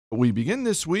We begin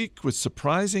this week with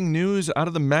surprising news out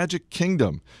of the Magic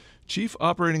Kingdom. Chief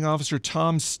Operating Officer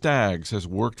Tom Staggs has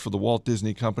worked for the Walt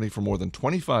Disney Company for more than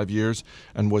 25 years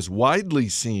and was widely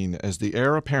seen as the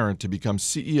heir apparent to become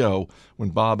CEO when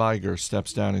Bob Iger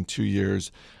steps down in 2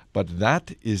 years. But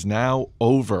that is now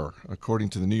over. According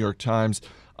to the New York Times,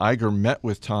 Iger met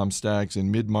with Tom Staggs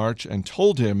in mid-March and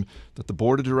told him that the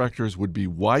board of directors would be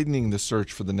widening the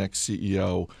search for the next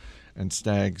CEO. And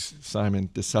Staggs, Simon,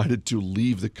 decided to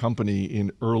leave the company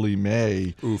in early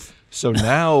May. Oof. So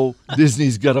now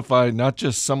Disney's got to find not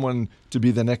just someone to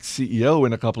be the next CEO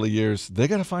in a couple of years, they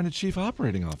got to find a chief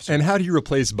operating officer. And how do you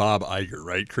replace Bob Iger,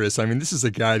 right, Chris? I mean, this is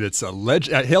a guy that's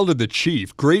hailed as the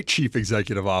great chief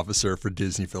executive officer for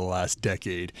Disney for the last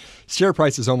decade. Share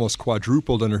price has almost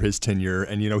quadrupled under his tenure,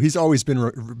 and he's always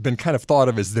been kind of thought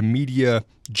of as the media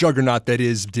juggernaut that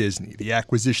is Disney, the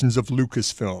acquisitions of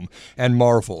Lucasfilm and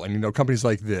Marvel, and companies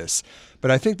like this.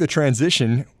 But I think the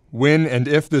transition, when and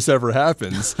if this ever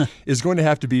happens, is going to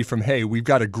have to be from, hey, we've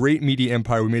got a great media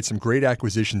empire. We made some great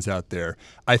acquisitions out there.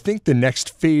 I think the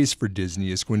next phase for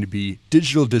Disney is going to be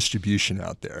digital distribution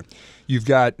out there. You've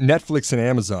got Netflix and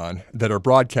Amazon that are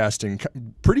broadcasting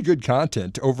pretty good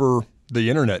content over the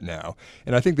internet now.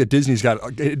 And I think that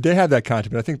they have that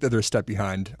content, but I think that they're a step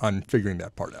behind on figuring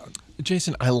that part out.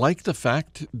 Jason, I like the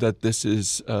fact that this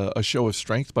is a show of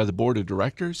strength by the board of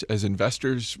directors. As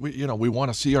investors, we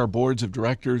want to see our boards of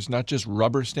directors not just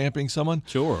rubber stamping someone.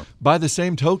 Sure. By the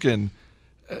same token,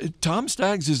 Tom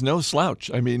Staggs is no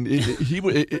slouch. I mean,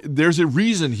 there's a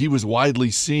reason he was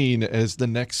widely seen as the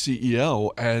next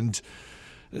CEO, and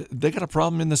they got a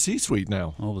problem in the C-suite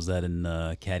now. What was that in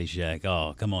Caddyshack?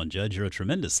 Oh, come on, Judge, you're a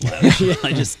tremendous slouch.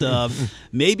 I just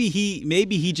maybe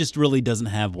he just really doesn't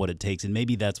have what it takes, and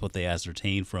maybe that's what they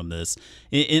ascertain from this.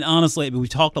 And honestly, we've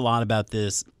talked a lot about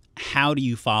this. How do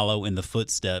you follow in the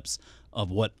footsteps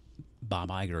of what Bob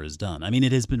Iger has done? I mean,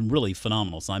 it has been really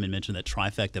phenomenal. Simon mentioned that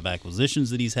trifecta of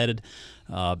acquisitions that he's headed.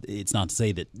 It's not to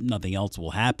say that nothing else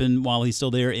will happen while he's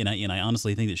still there, and I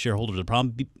honestly think that shareholders would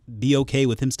probably be okay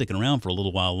with him sticking around for a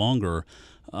little while longer.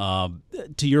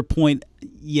 To your point,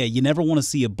 yeah, you never want to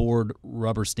see a board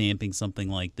rubber stamping something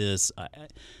like this.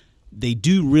 They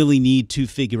do really need to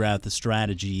figure out the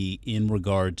strategy in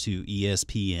regard to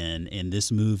ESPN and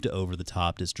this move to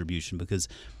over-the-top distribution because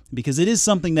it is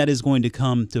something that is going to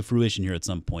come to fruition here at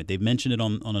some point. They've mentioned it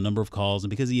on a number of calls, and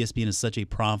because ESPN is such a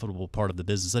profitable part of the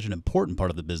business, such an important part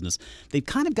of the business, they've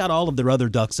kind of got all of their other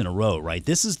ducks in a row, right?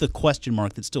 This is the question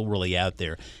mark that's still really out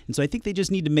there. And so I think they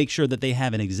just need to make sure that they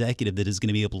have an executive that is going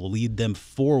to be able to lead them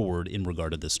forward in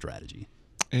regard to this strategy.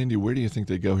 Andy, where do you think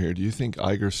they go here? Do you think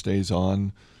Iger stays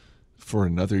on for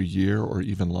another year or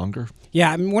even longer?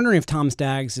 Yeah, I'm wondering if Tom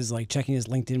Staggs is like checking his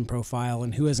LinkedIn profile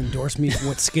and who has endorsed me for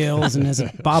what skills, and has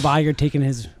Bob Iger taken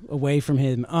his away from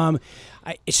him.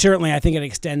 Certainly, I think it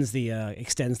extends the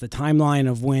timeline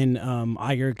of when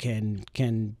Iger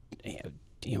can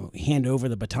hand over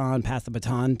the baton, pass the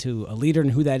baton to a leader, and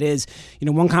who that is.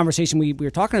 One conversation we were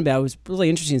talking about was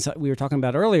really interesting. We were talking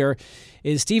about earlier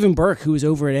is Stephen Burke, who was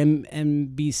over at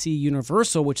NBC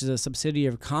Universal, which is a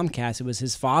subsidiary of Comcast. It was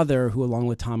his father who, along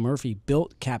with Tom Murphy,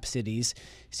 built Cap Cities.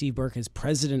 Steve Burke is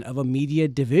president of a media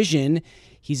division.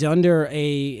 He's under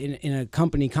in a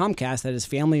company, Comcast, that is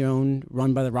family-owned,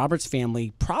 run by the Roberts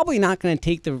family. Probably not going to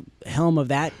take the helm of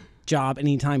that job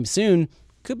anytime soon.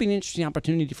 Could be an interesting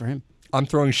opportunity for him. I'm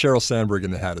throwing Sheryl Sandberg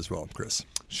in the hat as well, Chris.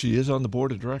 She is on the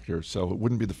board of directors, so it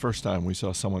wouldn't be the first time we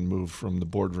saw someone move from the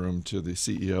boardroom to the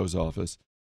CEO's office.